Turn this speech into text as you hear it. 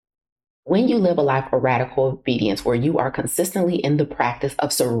When you live a life of radical obedience, where you are consistently in the practice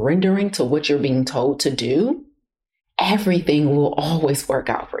of surrendering to what you're being told to do, everything will always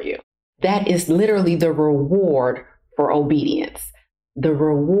work out for you. That is literally the reward for obedience. The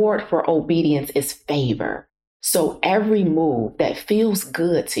reward for obedience is favor. So every move that feels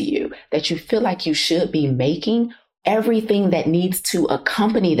good to you, that you feel like you should be making, everything that needs to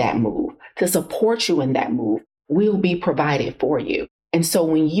accompany that move, to support you in that move, will be provided for you. And so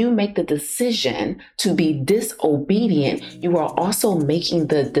when you make the decision to be disobedient, you are also making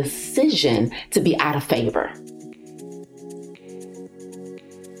the decision to be out of favor.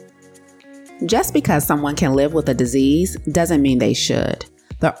 Just because someone can live with a disease doesn't mean they should.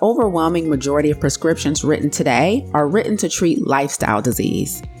 The overwhelming majority of prescriptions written today are written to treat lifestyle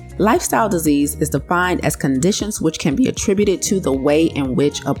disease. Lifestyle disease is defined as conditions which can be attributed to the way in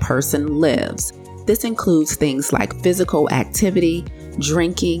which a person lives. This includes things like physical activity,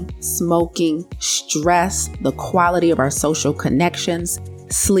 drinking, smoking, stress, the quality of our social connections,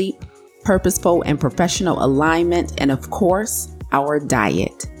 sleep, purposeful and professional alignment, and of course, our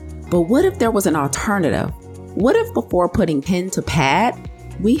diet. But what if there was an alternative? What if before putting pen to pad,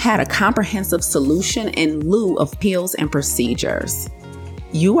 we had a comprehensive solution in lieu of pills and procedures?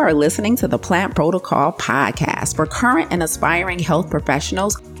 You are listening to the Plant Protocol podcast for current and aspiring health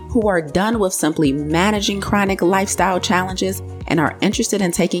professionals who are done with simply managing chronic lifestyle challenges and are interested in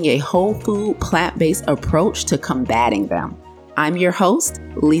taking a whole food, plant-based approach to combating them. I'm your host,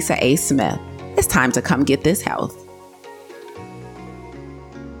 Lisa A. Smith. It's time to come get this health.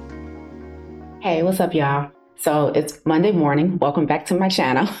 Hey, what's up, y'all? So it's Monday morning. Welcome back to my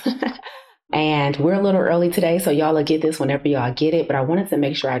channel. And we're a little early today, so y'all will get this whenever y'all get it. But I wanted to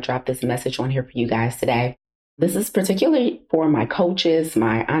make sure I drop this message on here for you guys today. This is particularly for my coaches,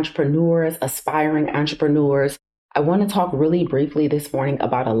 my entrepreneurs, aspiring entrepreneurs. I want to talk really briefly this morning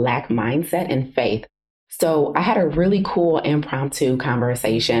about a lack mindset and faith. So I had a really cool impromptu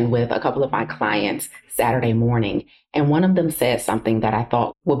conversation with a couple of my clients Saturday morning. And one of them said something that I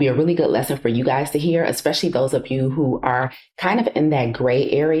thought would be a really good lesson for you guys to hear, especially those of you who are kind of in that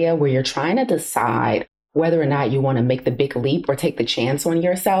gray area where you're trying to decide whether or not you want to make the big leap or take the chance on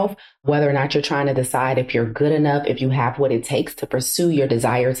yourself, whether or not you're trying to decide if you're good enough, if you have what it takes to pursue your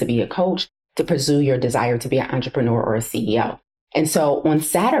desire to be a coach, to pursue your desire to be an entrepreneur or a CEO. And so on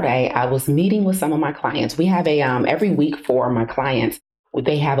Saturday, I was meeting with some of my clients. We have every week for my clients,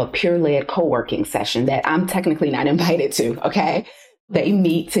 they have a peer-led co-working session that I'm technically not invited to, okay? They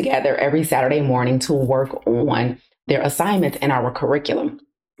meet together every Saturday morning to work on their assignments in our curriculum.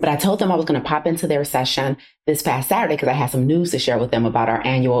 But I told them I was going to pop into their session this past Saturday because I had some news to share with them about our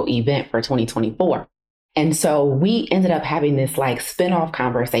annual event for 2024. And so we ended up having this spin-off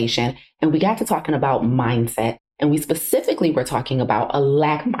conversation, and we got to talking about mindset. And we specifically were talking about a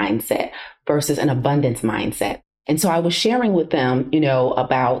lack mindset versus an abundance mindset. And so I was sharing with them,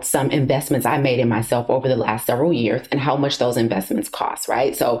 about some investments I made in myself over the last several years and how much those investments cost,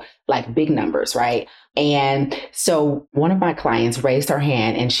 right? So big numbers, right? And so one of my clients raised her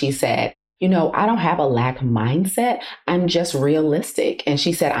hand and she said, I don't have a lack mindset. I'm just realistic. And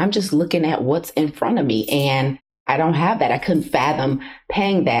she said, I'm just looking at what's in front of me. And I don't have that. I couldn't fathom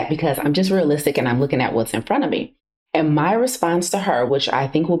paying that because I'm just realistic and I'm looking at what's in front of me. And my response to her, which I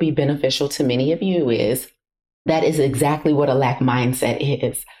think will be beneficial to many of you, is that is exactly what a lack mindset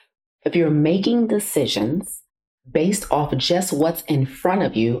is. If you're making decisions based off just what's in front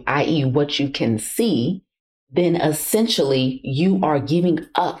of you, i.e. what you can see, then essentially you are giving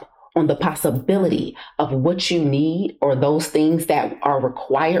up on the possibility of what you need or those things that are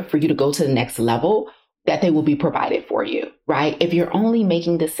required for you to go to the next level, that they will be provided for you, right? If you're only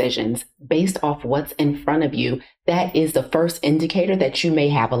making decisions based off what's in front of you, that is the first indicator that you may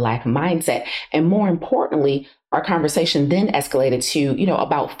have a lack mindset. And more importantly, our conversation then escalated to,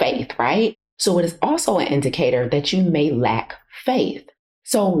 about faith, right? So it is also an indicator that you may lack faith.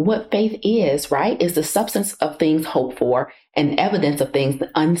 So what faith is, right, is the substance of things hoped for and evidence of things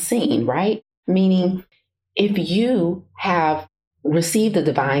unseen, right? Meaning if you have received a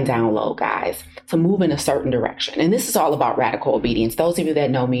divine download, guys, to move in a certain direction. And this is all about radical obedience. Those of you that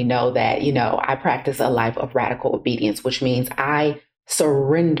know me know that, I practice a life of radical obedience, which means I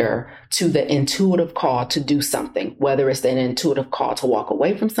surrender to the intuitive call to do something, whether it's an intuitive call to walk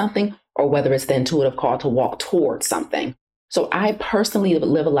away from something or whether it's the intuitive call to walk towards something. So I personally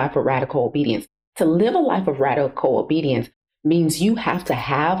live a life of radical obedience. To live a life of radical obedience means you have to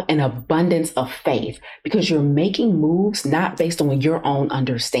have an abundance of faith because you're making moves not based on your own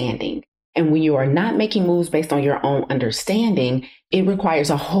understanding. And when you are not making moves based on your own understanding, it requires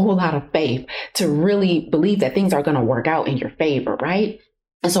a whole lot of faith to really believe that things are going to work out in your favor, right?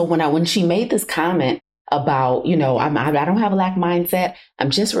 And so when she made this comment about, I don't have a lack mindset, I'm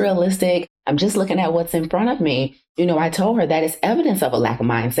just realistic, I'm just looking at what's in front of me, I told her that is evidence of a lack of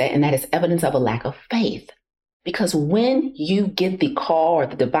mindset, and that is evidence of a lack of faith. Because when you get the call or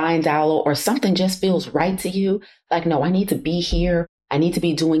the divine download, or something just feels right to you, like, no, I need to be here, I need to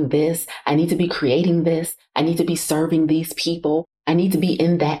be doing this, I need to be creating this, I need to be serving these people, I need to be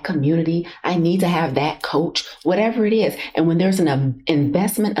in that community, I need to have that coach, whatever it is. And when there's an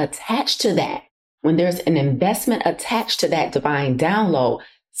investment attached to that, divine download,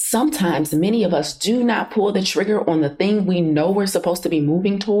 sometimes many of us do not pull the trigger on the thing we know we're supposed to be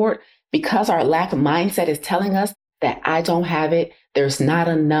moving toward, because our lack of mindset is telling us that I don't have it, there's not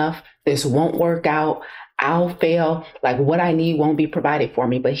enough, this won't work out, I'll fail, like what I need won't be provided for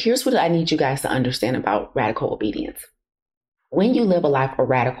me. But here's what I need you guys to understand about radical obedience. When you live a life of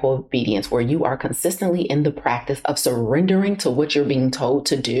radical obedience, where you are consistently in the practice of surrendering to what you're being told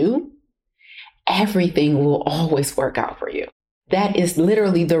to do, everything will always work out for you. That is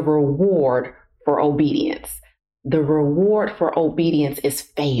literally the reward for obedience. The reward for obedience is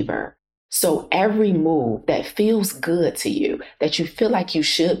favor. So every move that feels good to you, that you feel like you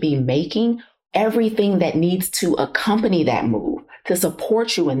should be making, everything that needs to accompany that move, to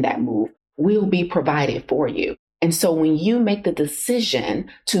support you in that move, will be provided for you. And so when you make the decision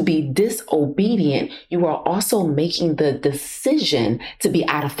to be disobedient, you are also making the decision to be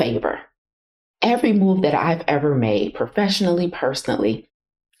out of favor. Every move that I've ever made, professionally, personally,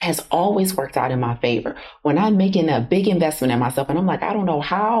 has always worked out in my favor. When I'm making a big investment in myself and I'm like, I don't know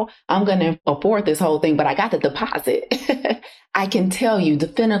how I'm going to afford this whole thing, but I got the deposit. I can tell you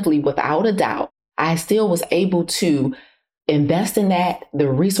definitively, without a doubt, I still was able to invest in that.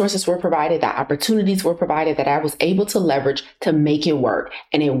 The resources were provided, the opportunities were provided that I was able to leverage to make it work,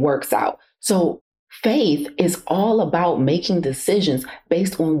 and it works out. So faith is all about making decisions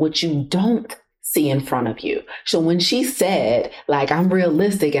based on what you don't see in front of you. So when she said, like, I'm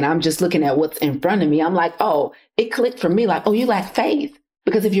realistic and I'm just looking at what's in front of me, I'm like, oh, it clicked for me, like, oh, you lack faith.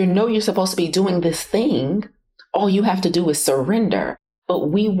 Because if you know you're supposed to be doing this thing, all you have to do is surrender.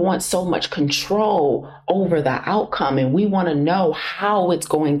 But we want so much control over the outcome, and we want to know how it's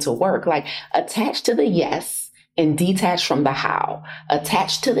going to work. Like, attach to the yes and detach from the how.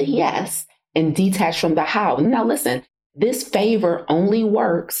 Attach to the yes and detach from the how. Now listen, this favor only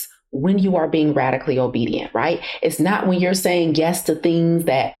works when you are being radically obedient, right? It's not when you're saying yes to things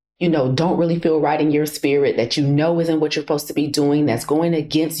that, don't really feel right in your spirit, that isn't what you're supposed to be doing, that's going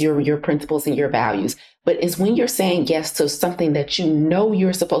against your principles and your values. But it's when you're saying yes to something that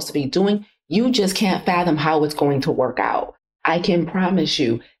you're supposed to be doing, you just can't fathom how it's going to work out. I can promise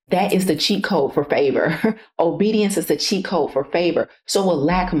you that is the cheat code for favor. Obedience is the cheat code for favor. So a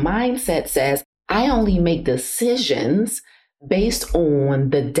lack mindset says, I only make decisions based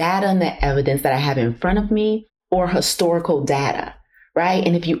on the data and the evidence that I have in front of me, or historical data, right?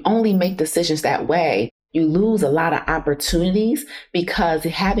 And if you only make decisions that way, you lose a lot of opportunities, because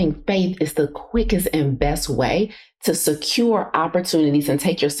having faith is the quickest and best way to secure opportunities and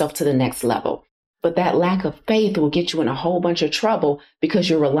take yourself to the next level. But that lack of faith will get you in a whole bunch of trouble,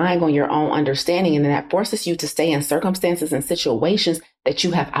 because you're relying on your own understanding, and then that forces you to stay in circumstances and situations that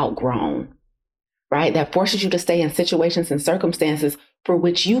you have outgrown. Right? That forces you to stay in situations and circumstances for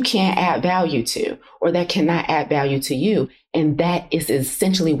which you can't add value to, or that cannot add value to you. And that is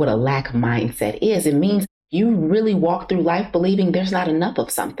essentially what a lack mindset is. It means you really walk through life believing there's not enough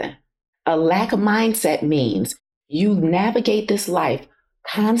of something. A lack mindset means you navigate this life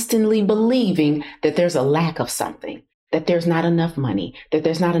constantly believing that there's a lack of something, that there's not enough money, that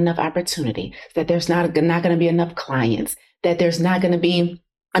there's not enough opportunity, that there's not going to be enough clients, that there's not going to be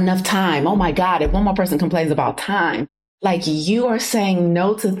enough time. Oh my God, if one more person complains about time, like, you are saying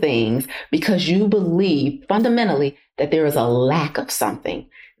no to things because you believe fundamentally that there is a lack of something.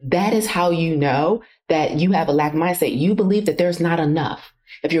 That is how you know that you have a lack mindset. You believe that there's not enough.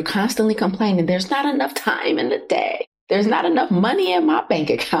 If you're constantly complaining, there's not enough time in the day, there's not enough money in my bank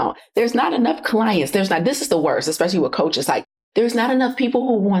account, there's not enough clients, this is the worst, especially with coaches. Like, there's not enough people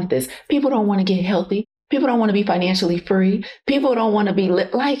who want this. People don't want to get healthy. People don't want to be financially free. People don't want to be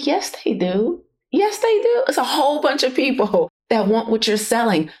like, yes, they do. Yes, they do. It's a whole bunch of people that want what you're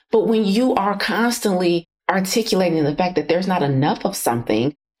selling. But when you are constantly articulating the fact that there's not enough of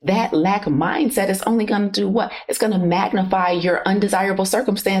something, that lack mindset is only going to do what? It's going to magnify your undesirable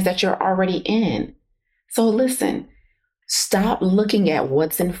circumstance that you're already in. So listen, stop looking at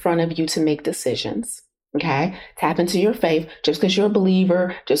what's in front of you to make decisions. Okay, tap into your faith. Just because you're a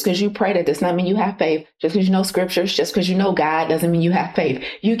believer, just because you pray, that does not mean you have faith. Just because you know scriptures, just because you know God, doesn't mean you have faith.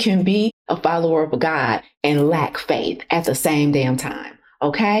 You can be a follower of God and lack faith at the same damn time.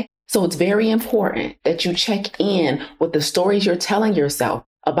 Okay? So it's very important that you check in with the stories you're telling yourself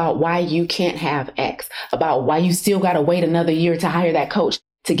about why you can't have X, about why you still got to wait another year to hire that coach,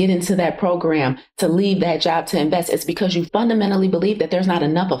 to get into that program, to leave that job, to invest. It's because you fundamentally believe that there's not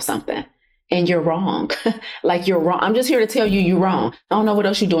enough of something. And you're wrong. Like, you're wrong. I'm just here to tell you you're wrong. I don't know what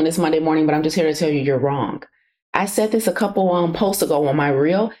else you're doing this Monday morning, but I'm just here to tell you you're wrong. I said this a couple posts ago on my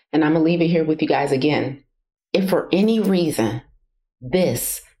reel, and I'm going to leave it here with you guys again. If for any reason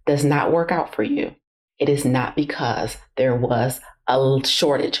this does not work out for you, it is not because there was a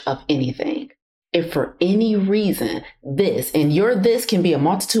shortage of anything. If for any reason this, and your this can be a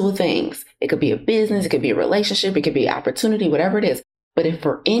multitude of things. It could be a business, it could be a relationship, it could be opportunity, whatever it is. But if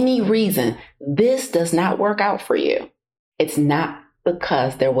for any reason this does not work out for you, it's not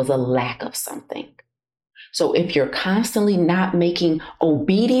because there was a lack of something. So if you're constantly not making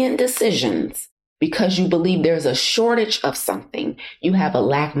obedient decisions because you believe there's a shortage of something, you have a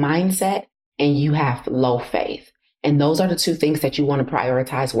lack mindset and you have low faith. And those are the two things that you want to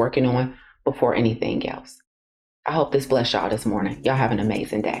prioritize working on before anything else. I hope this blessed y'all this morning. Y'all have an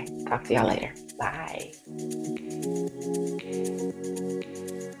amazing day. Talk to y'all later. Bye.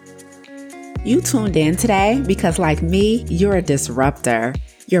 You tuned in today because, like me, you're a disruptor.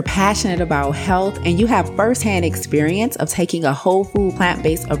 You're passionate about health and you have firsthand experience of taking a whole food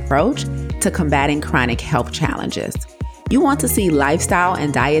plant-based approach to combating chronic health challenges. You want to see lifestyle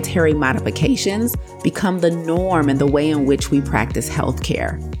and dietary modifications become the norm in the way in which we practice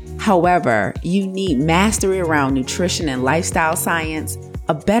healthcare. However, you need mastery around nutrition and lifestyle science,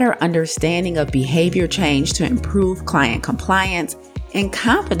 a better understanding of behavior change to improve client compliance, and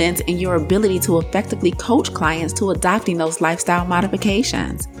confidence in your ability to effectively coach clients to adopting those lifestyle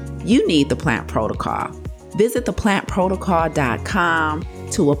modifications. You need the Plant Protocol. Visit theplantprotocol.com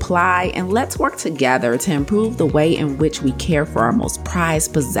to apply, and let's work together to improve the way in which we care for our most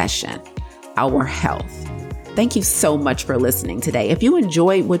prized possession, our health. Thank you so much for listening today. If you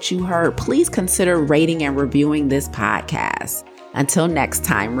enjoyed what you heard, please consider rating and reviewing this podcast. Until next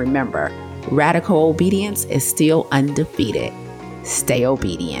time, remember, radical obedience is still undefeated. Stay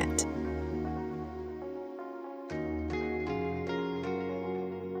obedient.